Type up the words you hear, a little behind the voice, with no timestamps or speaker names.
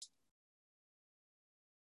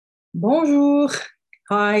Bonjour.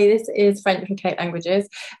 Hi, this is French for Kate Languages.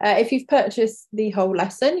 If you've purchased the whole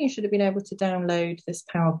lesson, you should have been able to download this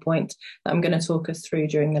PowerPoint that I'm going to talk us through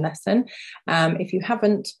during the lesson. If you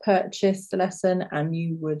haven't purchased the lesson and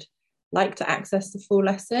you would like to access the full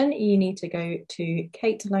lesson, you need to go to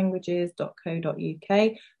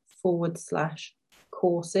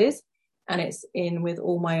katelanguages.co.uk/courses, and it's in with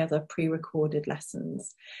all my other pre-recorded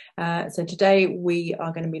lessons. So today we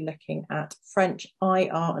are going to be looking at French IR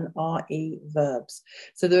and RE verbs.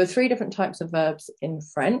 So there are three different types of verbs in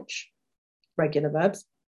French, regular verbs: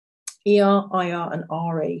 ER, IR, and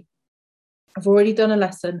RE. I've already done a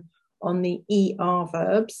lesson on the ER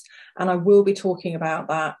verbs, and I will be talking about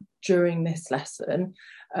that during this lesson.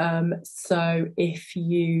 So if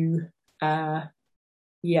you, if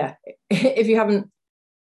you haven't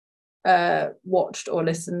watched or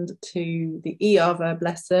listened to the ER verb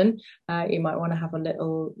lesson, you might want to have a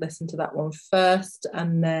little listen to that one first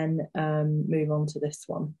and then move on to this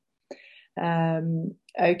one.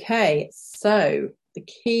 Okay, so the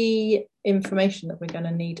key information that we're going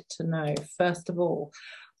to need to know, first of all,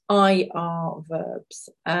 IR verbs.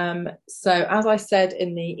 So as I said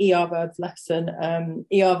in the ER verbs lesson,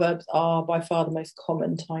 ER verbs are by far the most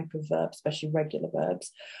common type of verb, especially regular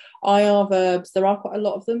verbs. IR verbs, there are quite a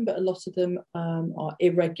lot of them, but a lot of them are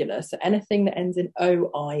irregular. So anything that ends in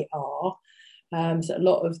OIR, so a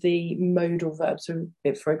lot of the modal verbs, so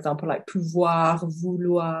for example, like pouvoir,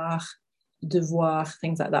 vouloir, devoir,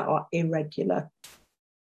 things like that are irregular.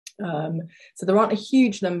 So there aren't a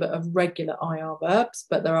huge number of regular IR verbs,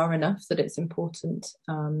 but there are enough that it's important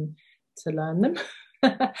to learn them.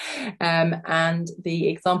 And the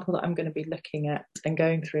example that I'm going to be looking at and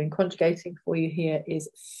going through and conjugating for you here is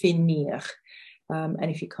finir.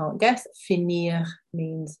 And if you can't guess, finir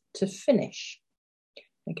means to finish.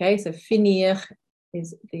 Okay, so finir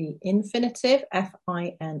is the infinitive,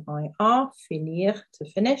 F-I-N-I-R, finir, to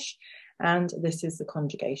finish, and this is the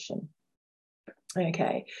conjugation.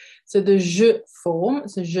 Okay, so the je form,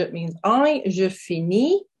 so je means I, je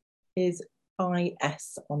finis is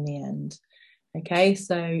IS on the end. Okay,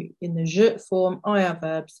 so in the je form, IR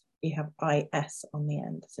verbs, you have IS on the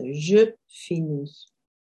end. So je finis.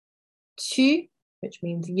 Tu, which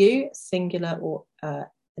means you, singular or an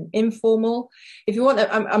informal. If you want,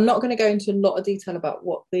 I'm not going to go into a lot of detail about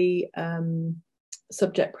what the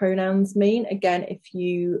subject pronouns mean. Again, if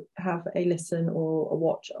you have a listen or a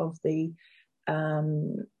watch of the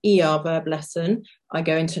ER verb lesson, I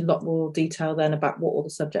go into a lot more detail then about what all the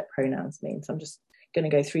subject pronouns mean. So I'm just going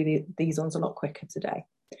to go through these ones a lot quicker today.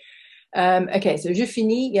 Okay, so je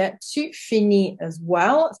finis, yeah, tu finis as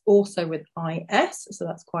well, it's also with IS, so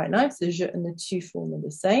that's quite nice. The je and the tu form are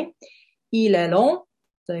the same. Il est long,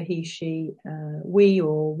 so he, she, we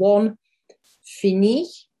or one. Fini,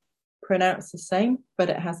 pronounced the same, but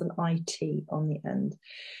it has an IT on the end.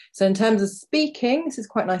 So in terms of speaking, this is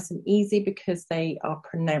quite nice and easy because they are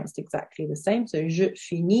pronounced exactly the same. So je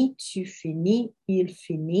finis, tu finis, il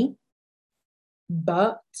finit.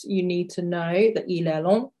 But you need to know that il est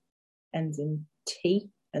long ends in T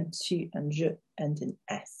and tu and je ends in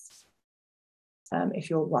S if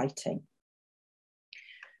you're writing.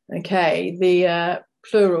 Okay, the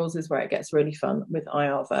plurals is where it gets really fun with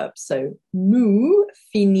IR verbs. So nous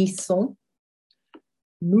finissons.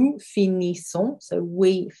 Nous finissons. So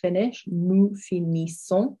we finish. Nous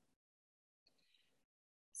finissons.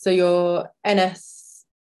 So your NS,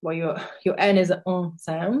 well, your N is an on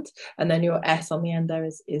sound, and then your S on the end there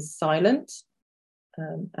is silent,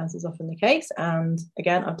 as is often the case. And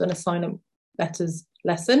again, I've done a silent letters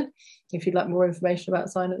lesson if you'd like more information about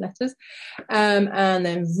silent letters. And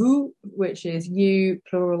then vous, which is you,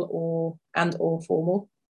 plural or formal,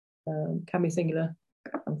 can be singular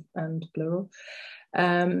and plural,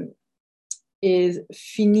 is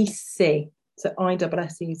finissez, so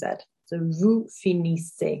I-S-S-E-Z. So vous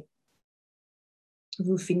finissez.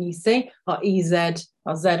 Vous finissez. Our EZ,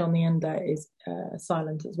 our Z on the end there is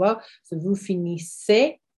silent as well. So vous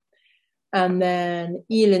finissez. And then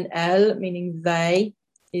il and elle, meaning they,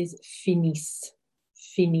 is finissent.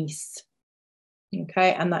 Finissent.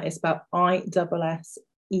 Okay, and that is spelled I-S-S-E-N-T.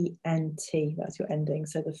 That's your ending.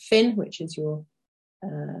 So the fin, which is your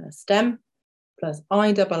stem, plus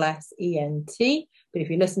I-S-S-E-N-T. But if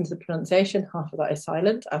you listen to the pronunciation, half of that is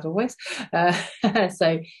silent, as always.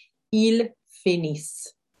 So ils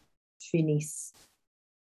finissent. Finissent.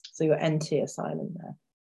 So your NT is silent there.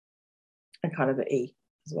 And kind of the E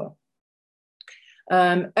as well.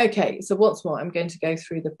 Okay, so what's more, I'm going to go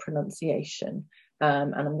through the pronunciation,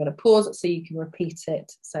 and I'm going to pause so you can repeat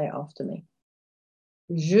it. Say it after me.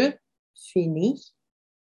 Je finis.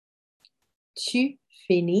 Tu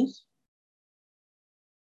finis.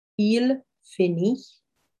 Il finit.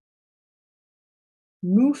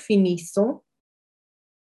 Nous finissons.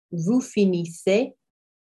 Vous finissez.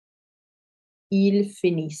 Ils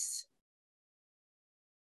finissent.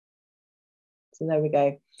 So there we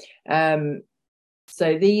go.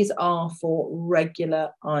 So these are for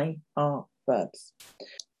regular IR verbs.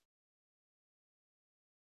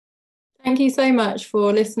 Thank you so much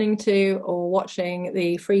for listening to or watching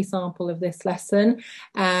the free sample of this lesson.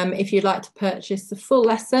 If you'd like to purchase the full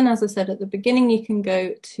lesson, as I said at the beginning, you can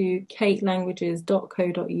go to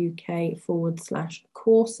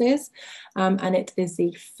katelanguages.co.uk/courses. And it is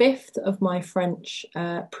the 5th of my French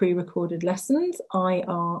pre-recorded lessons,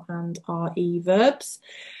 IR and RE verbs.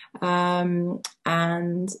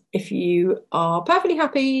 And if you are perfectly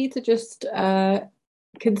happy to just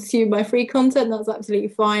consume my free content, that's absolutely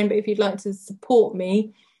fine. But if you'd like to support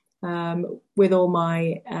me with all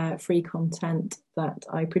my free content that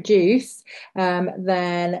I produce,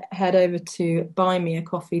 then head over to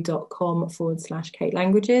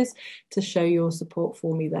buymeacoffee.com/katelanguages to show your support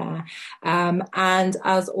for me there. And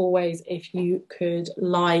as always, if you could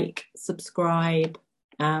like, subscribe,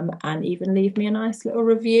 and even leave me a nice little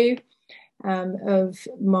review of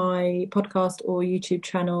my podcast or YouTube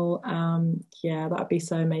channel, yeah, that'd be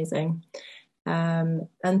so amazing.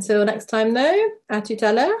 Until next time though, à tout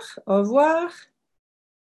à l'heure, au revoir.